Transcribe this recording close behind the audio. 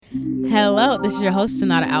Hello, this is your host,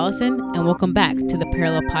 Sonata Allison, and welcome back to the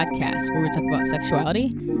Parallel Podcast, where we talk about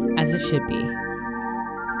sexuality as it should be.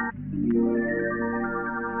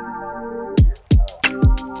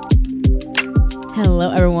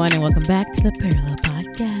 Hello, everyone, and welcome back to the Parallel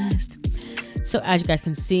Podcast. So, as you guys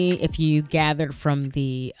can see, if you gathered from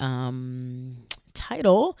the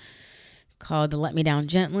title called Let Me Down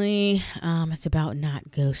Gently, it's about not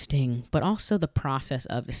ghosting, but also the process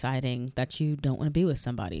of deciding that you don't want to be with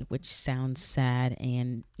somebody, which sounds sad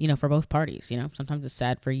and, for both parties, sometimes it's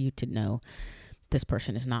sad for you to know this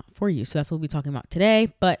person is not for you. So that's what we'll be talking about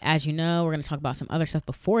today. But as you know, we're going to talk about some other stuff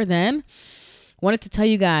before then. Wanted to tell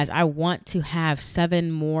you guys, I want to have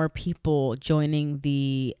 7 more people joining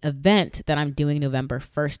the event that I'm doing November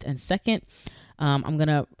 1st and 2nd. I'm going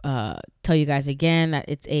to tell you guys again that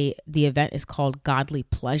the event is called Godly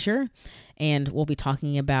Pleasure, and we'll be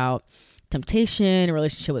talking about temptation,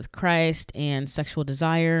 relationship with Christ, and sexual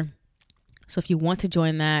desire. So if you want to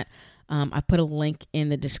join that, I put a link in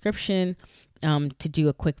the description to do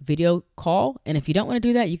a quick video call. And if you don't want to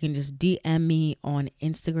do that, you can just DM me on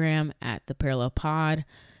Instagram at the Parallel Pod,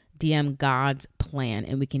 DM God's Plan,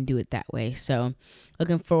 and we can do it that way. So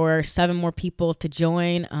looking for 7 more people to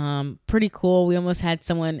join. Pretty cool. We almost had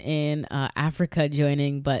someone in Africa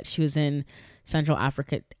joining, but she was in Central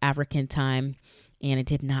African time, and it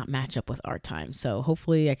did not match up with our time. So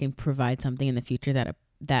hopefully I can provide something in the future that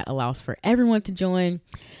allows for everyone to join.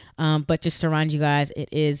 But just to remind you guys, it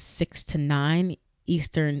is 6 to 9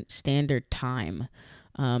 Eastern Standard Time.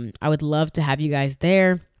 I would love to have you guys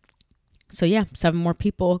there. So yeah, 7 more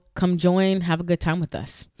people, come join, have a good time with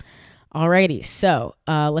us. Alrighty, so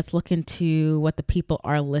let's look into what the people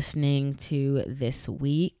are listening to this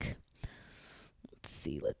week. Let's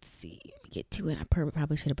see. Let me get to it. I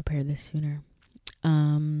probably should have prepared this sooner.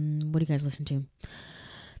 What do you guys listen to?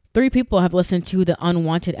 3 people have listened to the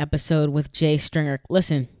Unwanted episode with Jay Stringer.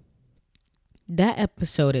 Listen, that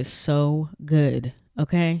episode is so good,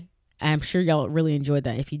 okay? I'm sure y'all really enjoyed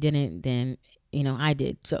that. If you didn't, then, I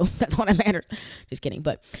did. So that's what I mattered. Just kidding.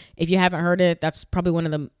 But if you haven't heard it, that's probably one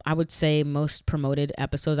of the, I would say, most promoted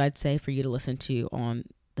episodes, I'd say, for you to listen to on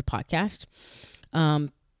the podcast.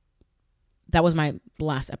 That was my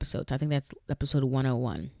last episode. So I think that's episode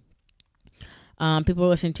 101. People were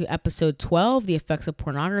listening to episode 12, The Effects of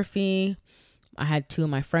Pornography. I had 2 of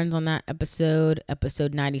my friends on that episode.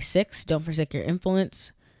 Episode 96, Don't Forsake Your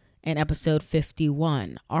Influence. And episode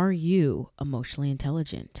 51, Are You Emotionally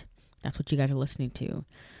Intelligent? That's what you guys are listening to.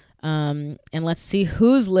 And let's see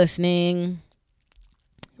who's listening.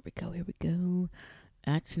 Here we go.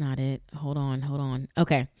 That's not it. Hold on.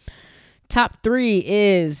 Okay. Top 3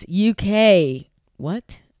 is UK.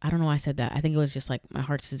 What? I don't know why I said that. I think it was just like my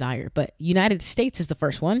heart's desire. But United States is the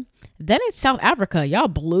first one. Then it's South Africa. Y'all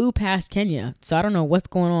blew past Kenya. So I don't know what's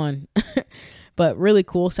going on. But really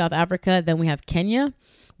cool, South Africa. Then we have Kenya.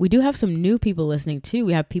 We do have some new people listening too.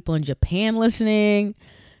 We have people in Japan listening.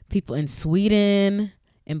 People in Sweden,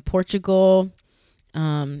 in Portugal.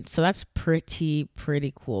 So that's pretty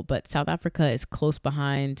cool. But South Africa is close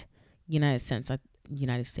behind United States. I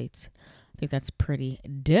think that's pretty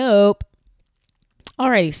dope.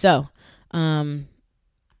 Alrighty, so,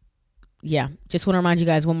 just want to remind you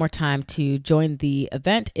guys one more time to join the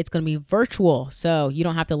event. It's going to be virtual, so you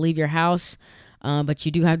don't have to leave your house, but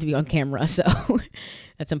you do have to be on camera, so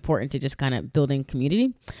that's important to just kind of building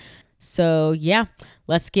community. So, yeah,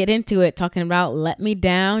 let's get into it, talking about Let Me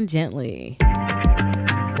Down Gently.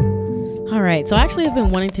 All right, so I actually have been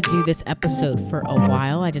wanting to do this episode for a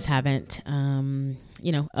while. I just haven't,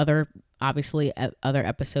 other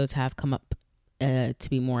episodes have come up to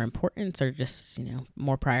be more important or just,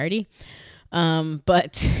 more priority.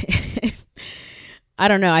 But I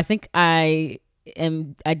don't know. I think I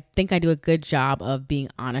do a good job of being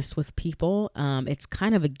honest with people. It's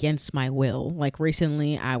kind of against my will. Like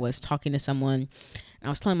recently I was talking to someone and I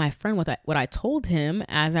was telling my friend what I told him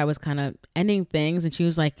as I was kind of ending things. And she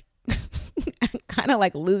was like, kind of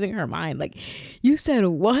like losing her mind. Like, you said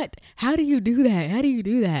what? How do you do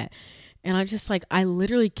that? And I was just like, I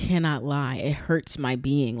literally cannot lie. It hurts my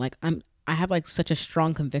being. Like I have like such a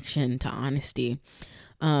strong conviction to honesty.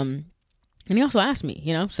 And he also asked me,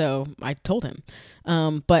 so I told him.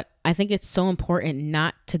 But I think it's so important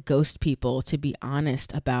not to ghost people, to be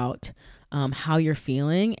honest about how you're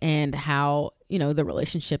feeling and how, the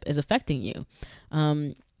relationship is affecting you.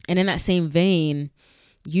 And in that same vein,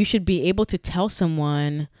 you should be able to tell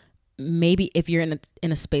someone, maybe if you're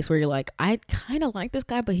in a space where you're like, I kind of like this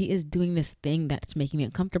guy, but he is doing this thing that's making me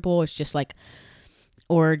uncomfortable. It's just like,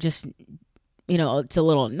 or just, it's a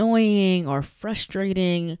little annoying or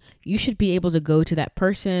frustrating. You should be able to go to that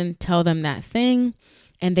person, tell them that thing,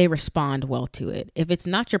 and they respond well to it. If it's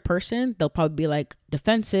not your person, they'll probably be like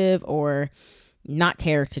defensive or not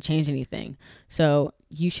care to change anything. So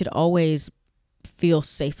you should always feel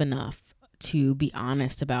safe enough to be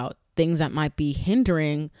honest about things that might be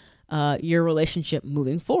hindering your relationship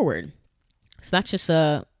moving forward. So that's just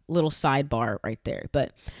a little sidebar right there.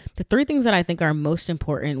 But the 3 things that I think are most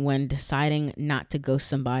important when deciding not to ghost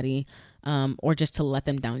somebody or just to let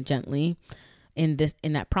them down gently in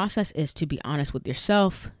that process is to be honest with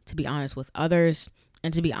yourself, to be honest with others,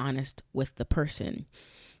 and to be honest with the person.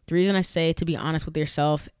 The reason I say to be honest with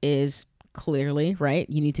yourself is clearly, right?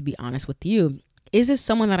 You need to be honest with you. Is this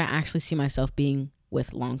someone that I actually see myself being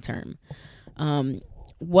with long term? Am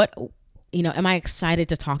I excited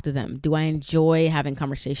to talk to them? Do I enjoy having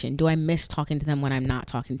conversation? Do I miss talking to them when I'm not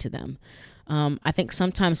talking to them? I think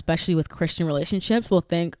sometimes, especially with Christian relationships, we'll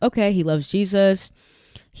think, okay, he loves Jesus.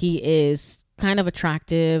 He is kind of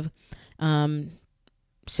attractive.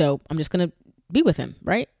 So I'm just going to be with him,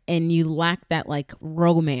 right? And you lack that like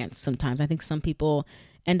romance sometimes. I think some people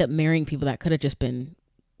end up marrying people that could have just been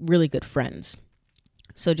really good friends.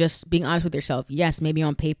 So just being honest with yourself. Yes, maybe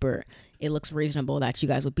on paper, it looks reasonable that you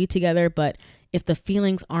guys would be together. But if the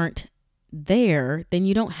feelings aren't there, then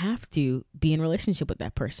you don't have to be in relationship with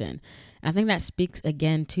that person. And I think that speaks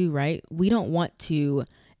again too, right? We don't want to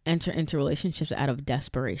enter into relationships out of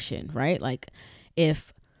desperation, right? Like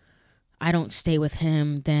if I don't stay with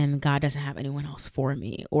him, then God doesn't have anyone else for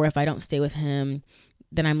me. Or if I don't stay with him,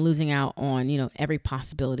 then I'm losing out on, every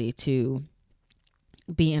possibility to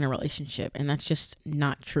be in a relationship. And that's just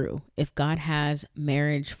not true. If God has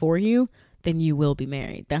marriage for you, then you will be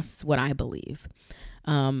married. That's what I believe.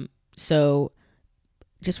 So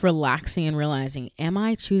just relaxing and realizing, am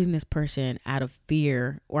I choosing this person out of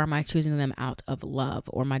fear, or am I choosing them out of love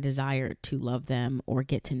or my desire to love them or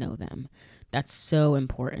get to know them? That's so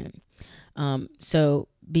important. So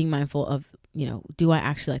being mindful of, do I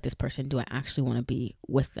actually like this person? Do I actually want to be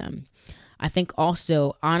with them? I think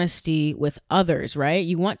also honesty with others, right?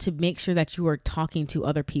 You want to make sure that you are talking to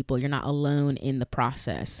other people. You're not alone in the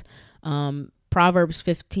process. Proverbs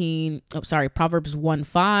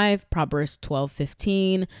 1:5, Proverbs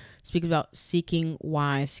 12:15 speak about seeking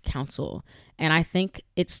wise counsel. And I think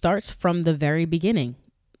it starts from the very beginning.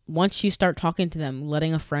 Once you start talking to them,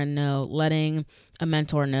 letting a friend know, letting a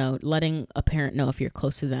mentor know, letting a parent know if you're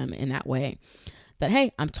close to them in that way, that,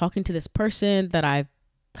 hey, I'm talking to this person that I've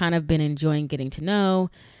kind of been enjoying getting to know.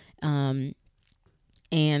 And,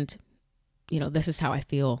 this is how I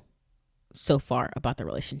feel so far about the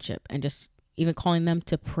relationship, and just even calling them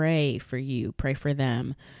to pray for you, pray for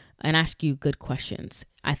them, and ask you good questions.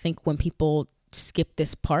 I think when people skip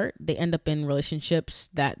this part, they end up in relationships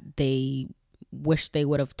that they wish they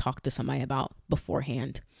would have talked to somebody about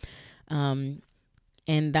beforehand. And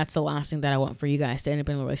that's the last thing that I want for you guys, to end up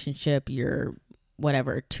in a relationship. You're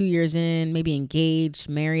 2 years in, maybe engaged,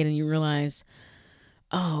 married, and you realize,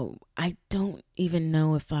 oh, I don't even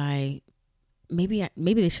know if maybe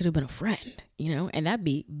they should have been a friend, and that'd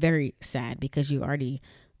be very sad because you already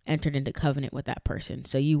entered into covenant with that person.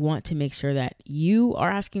 So you want to make sure that you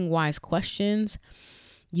are asking wise questions.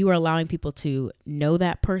 You are allowing people to know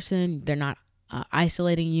that person. They're not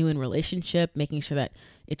isolating you in relationship, making sure that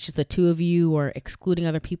it's just the two of you, or excluding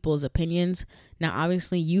other people's opinions. Now,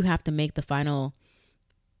 obviously, you have to make the final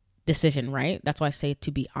decision, right? That's why I say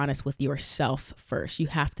to be honest with yourself first. You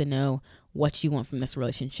have to know what you want from this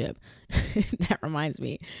relationship. That reminds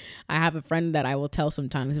me, I have a friend that I will tell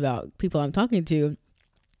sometimes about people I'm talking to,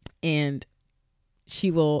 and she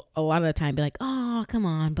will a lot of the time be like, oh, come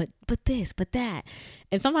on, but this, but that.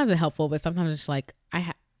 And sometimes it's helpful, but sometimes it's like,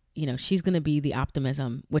 she's going to be the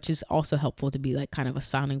optimism, which is also helpful to be like kind of a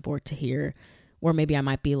sounding board to hear, or maybe I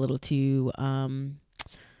might be a little too,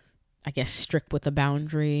 strict with the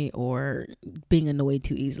boundary, or being annoyed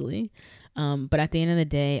too easily. But at the end of the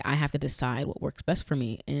day, I have to decide what works best for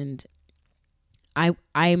me. And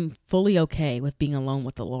I'm fully okay with being alone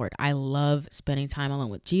with the Lord. I love spending time alone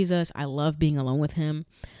with Jesus. I love being alone with him.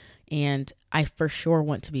 And I for sure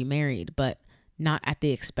want to be married, but not at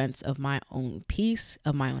the expense of my own peace,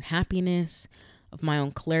 of my own happiness, of my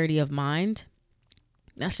own clarity of mind.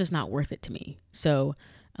 That's just not worth it to me. So,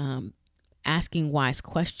 asking wise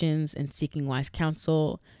questions and seeking wise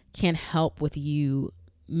counsel can help with you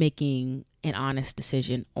making an honest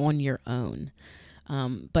decision on your own.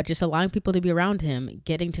 But just allowing people to be around him,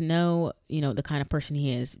 getting to know, the kind of person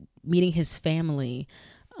he is, meeting his family,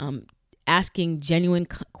 asking genuine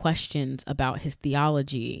questions about his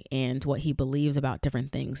theology and what he believes about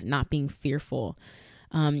different things, not being fearful,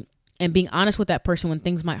 and being honest with that person when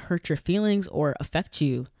things might hurt your feelings or affect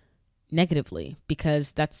you negatively,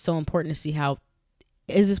 because that's so important to see how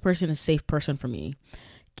is this person a safe person for me?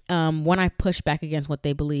 When I push back against what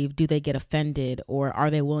they believe, do they get offended, or are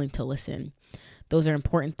they willing to listen? Those are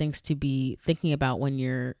important things to be thinking about when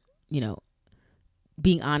you're,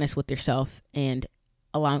 being honest with yourself and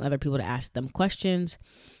allowing other people to ask them questions,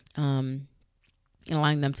 and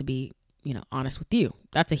allowing them to be, honest with you.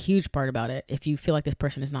 That's a huge part about it. If you feel like this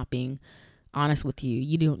person is not being honest with you,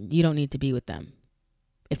 you don't need to be with them.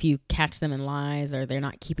 If you catch them in lies or they're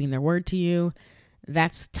not keeping their word to you,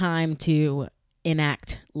 that's time to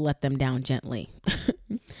enact let them down gently.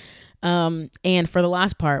 And for the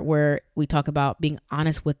last part, where we talk about being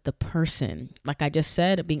honest with the person, like I just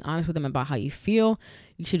said, being honest with them about how you feel,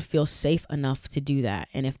 you should feel safe enough to do that.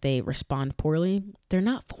 And if they respond poorly, they're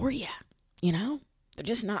not for you, they're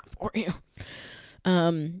just not for you.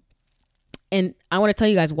 And I want to tell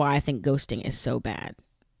you guys why I think ghosting is so bad.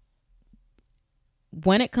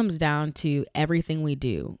 When it comes down to everything we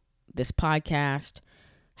do, this podcast,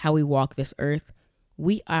 how we walk this earth,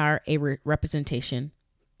 we are a representation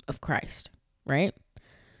of Christ, right?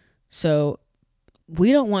 So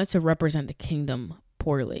we don't want to represent the kingdom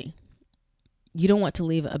poorly. You don't want to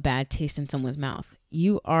leave a bad taste in someone's mouth.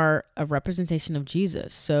 You are a representation of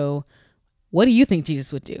Jesus. So what do you think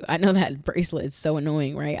Jesus would do? I know that bracelet is so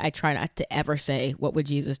annoying, right? I try not to ever say, what would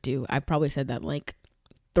Jesus do? I've probably said that like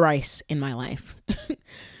thrice in my life.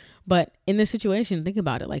 But in this situation, think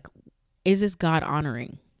about it. Like, is this God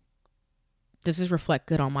honoring? Does this reflect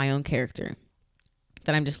good on my own character?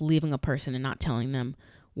 That I'm just leaving a person and not telling them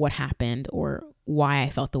what happened or why I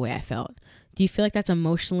felt the way I felt. Do you feel like that's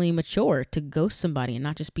emotionally mature to ghost somebody and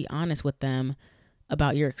not just be honest with them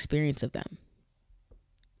about your experience of them?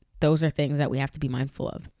 Those are things that we have to be mindful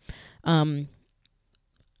of.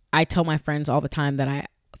 I tell my friends all the time that I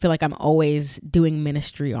feel like I'm always doing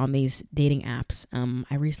ministry on these dating apps.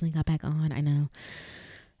 I recently got back on, I know.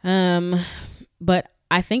 But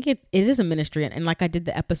I think it is a ministry. And like I did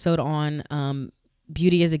the episode on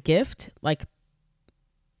beauty as a gift, like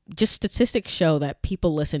just statistics show that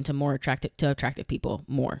people listen to attractive people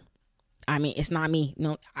more. I mean, it's not me.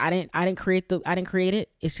 No, I didn't create it.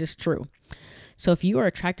 It's just true. So if you are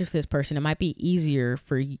attracted to this person, it might be easier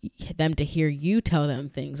for them to hear you tell them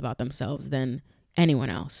things about themselves than anyone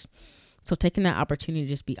else. So taking that opportunity to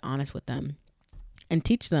just be honest with them and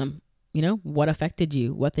teach them, what affected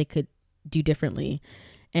you, what they could do differently,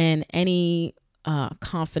 and any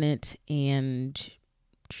confident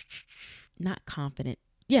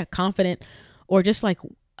or just like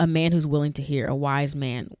a man who's willing to hear, a wise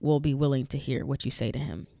man will be willing to hear what you say to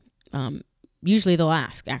him. Usually they'll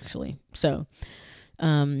ask, actually. So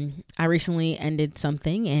I recently ended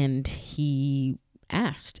something and he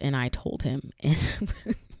asked and I told him. And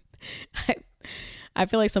I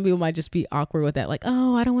feel like some people might just be awkward with that. Like,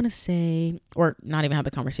 oh, I don't want to say, or not even have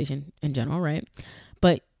the conversation in general, right?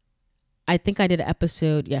 But I think I did an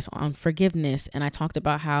episode, yes, on forgiveness. And I talked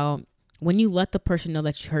about how when you let the person know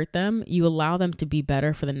that you hurt them, you allow them to be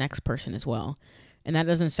better for the next person as well. And that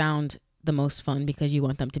doesn't sound the most fun because you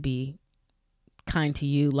want them to be kind to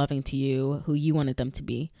you, loving to you, who you wanted them to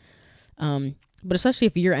be. But especially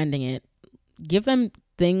if you're ending it, give them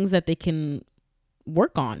things that they can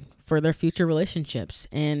work on for their future relationships.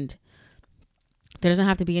 And there doesn't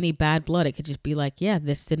have to be any bad blood. It could just be like, yeah,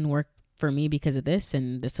 this didn't work for me because of this,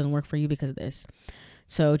 and this doesn't work for you because of this.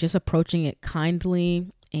 So just approaching it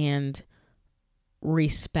kindly and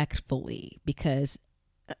respectfully, because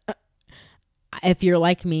if you're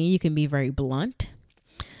like me, you can be very blunt,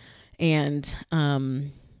 and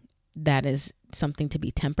that is something to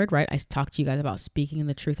be tempered, right? I talked to you guys about speaking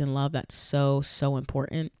the truth in love. That's so, so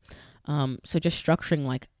important. So just structuring,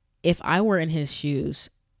 like, if I were in his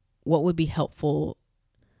shoes, what would be helpful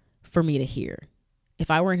for me to hear?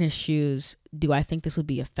 If I were in his shoes, do I think this would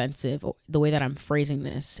be offensive? The way that I'm phrasing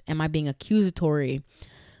this, am I being accusatory?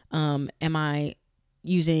 Am I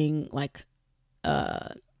using like,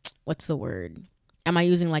 what's the word? Am I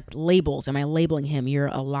using like labels? Am I labeling him? You're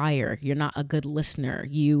a liar. You're not a good listener.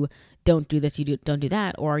 You don't do this. Don't do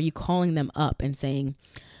that. Or are you calling them up and saying,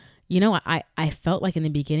 I felt like in the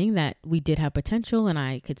beginning that we did have potential and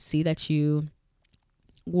I could see that you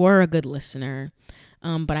were a good listener.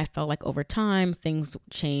 But I felt like over time things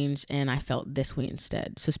changed and I felt this way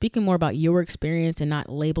instead. So speaking more about your experience and not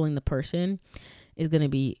labeling the person is going to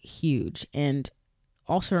be huge. And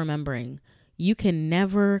also remembering you can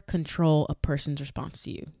never control a person's response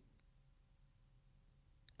to you.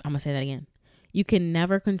 I'm going to say that again. You can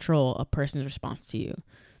never control a person's response to you.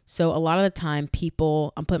 So a lot of the time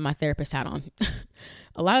people, I'm putting my therapist hat on.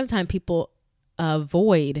 A lot of the time people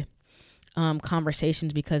avoid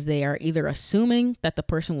conversations because they are either assuming that the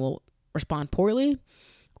person will respond poorly,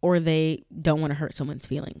 or they don't want to hurt someone's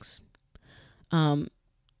feelings. Now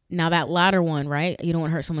that latter one, right? You don't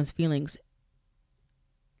want to hurt someone's feelings.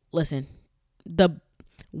 Listen,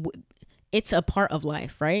 it's a part of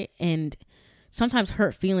life, right? And sometimes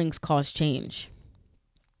hurt feelings cause change.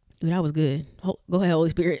 Ooh, that was good. Go ahead, Holy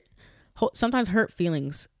Spirit. Sometimes hurt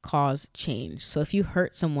feelings cause change. So if you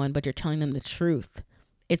hurt someone, but you're telling them the truth,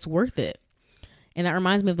 it's worth it. And that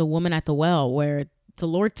reminds me of the woman at the well, where the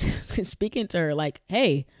Lord is speaking to her like,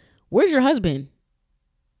 hey, where's your husband?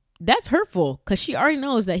 That's hurtful, because she already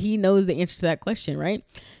knows that he knows the answer to that question, right?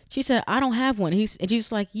 She said, I don't have one. And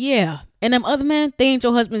she's like, yeah. And them other men, they ain't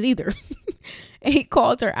your husbands either. And he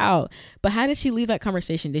called her out. But how did she leave that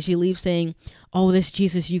conversation? Did she leave saying, oh, this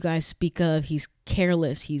Jesus you guys speak of, he's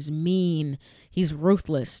careless, he's mean, he's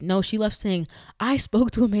ruthless? No, she left saying, I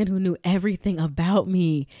spoke to a man who knew everything about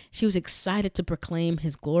me. She was excited to proclaim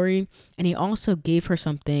his glory. And he also gave her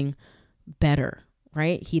something better,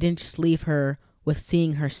 right? He didn't just leave her with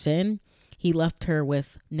seeing her sin. He left her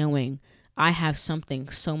with knowing, I have something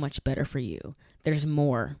so much better for you. There's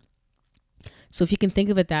more. So if you can think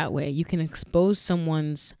of it that way, you can expose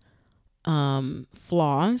someone's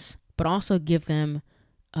flaws, but also give them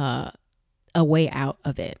a way out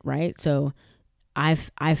of it, right? So I've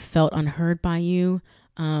felt unheard by you,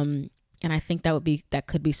 and I think that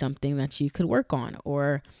could be something that you could work on.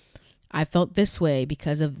 Or I felt this way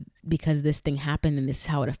because this thing happened and this is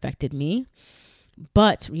how it affected me.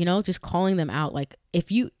 But, just calling them out, like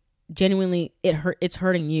if you genuinely, it's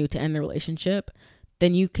hurting you to end the relationship,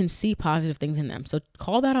 then you can see positive things in them. So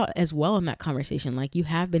call that out as well in that conversation. Like, you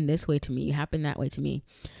have been this way to me. You have been that way to me.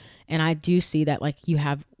 And I do see that, like, you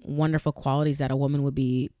have wonderful qualities that a woman would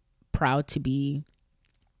be proud to be,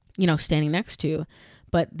 standing next to.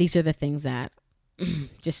 But these are the things that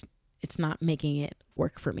it's not making it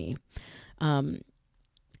work for me.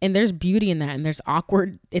 And there's beauty in that. And it's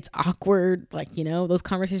awkward. Like, those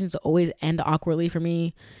conversations always end awkwardly for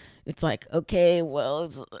me. It's like, okay, well,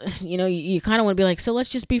 you kind of want to be like, so let's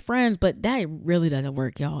just be friends. But that really doesn't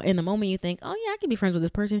work, y'all. In the moment you think, oh yeah, I can be friends with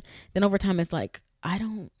this person. Then over time, it's like, I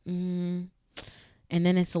don't. And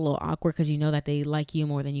then it's a little awkward because you know that they like you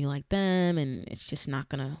more than you like them. And it's just not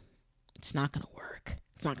going to work.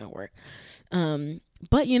 It's not going to work.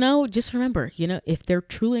 But, just remember, if they're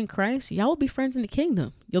truly in Christ, y'all will be friends in the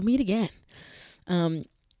kingdom. You'll meet again.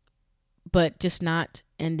 But just not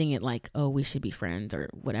ending it like, oh, we should be friends or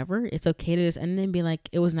whatever. It's okay to just end it and be like,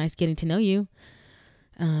 it was nice getting to know you.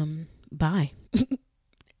 Bye.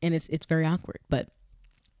 And it's very awkward. But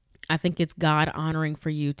I think it's God honoring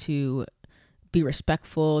for you to be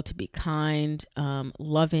respectful, to be kind,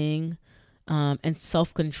 loving, and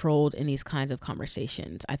self-controlled in these kinds of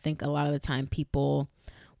conversations. I think a lot of the time people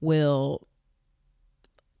will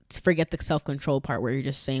forget the self-control part where you're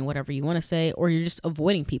just saying whatever you want to say, or you're just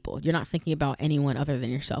avoiding people. You're not thinking about anyone other than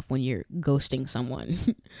yourself when you're ghosting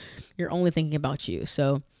someone. You're only thinking about you.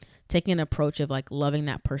 So taking an approach of like loving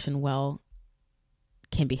that person well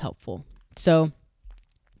can be helpful. So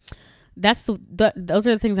those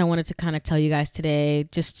are the things I wanted to kind of tell you guys today.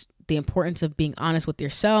 Just the importance of being honest with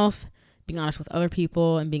yourself, being honest with other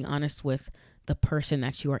people, and being honest with the person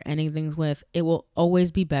that you are ending things with. It will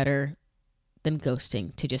always be better than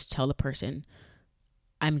ghosting to just tell the person,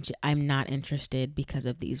 I'm not interested because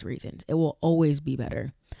of these reasons. It will always be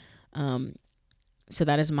better. So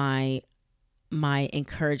that is my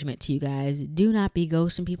encouragement to you guys. Do not be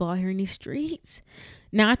ghosting people out here in these streets.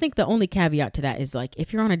 Now, I think the only caveat to that is like,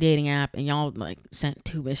 if you're on a dating app and y'all like sent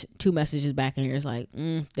two messages back and you're just like,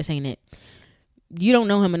 this ain't it. You don't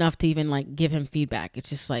know him enough to even like give him feedback. It's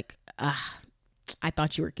just like, I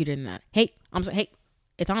thought you were cuter than that. Hey, I'm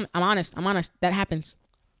honest. That happens.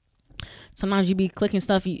 Sometimes you be clicking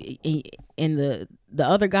stuff and the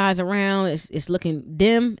other guys around, it's looking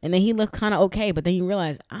dim, and then he looks kind of okay, but then you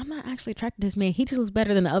realize, I'm not actually attracted to this man. He just looks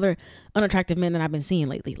better than the other unattractive men that I've been seeing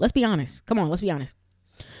lately. Let's be honest. Come on, let's be honest.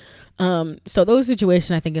 So those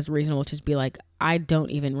situations, I think it's reasonable to just be like, I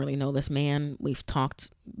don't even really know this man. We've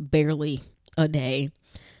talked barely a day,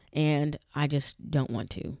 and I just don't want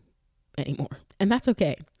to anymore. And that's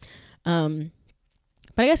okay.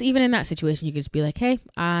 But I guess even in that situation, you could just be like, hey,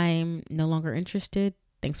 I'm no longer interested.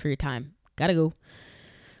 Thanks for your time. Gotta go.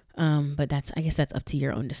 But I guess that's up to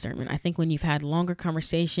your own discernment. I think when you've had longer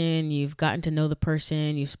conversation, you've gotten to know the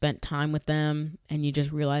person, you've spent time with them, and you're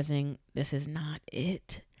just realizing this is not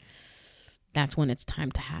it, that's when it's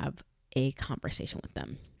time to have a conversation with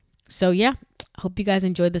them. So yeah, hope you guys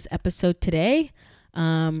enjoyed this episode today.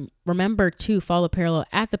 Remember to follow Parallel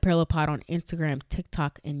at the Parallel Pod on Instagram,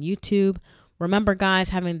 TikTok, and YouTube. Remember, guys,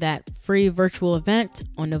 having that free virtual event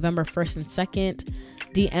on November 1st and 2nd.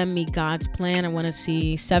 DM me God's plan. I want to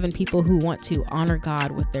see 7 people who want to honor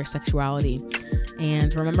God with their sexuality.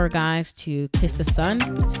 And remember, guys, to kiss the sun,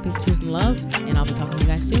 speak the truth in love, and I'll be talking to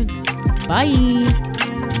you guys soon. Bye.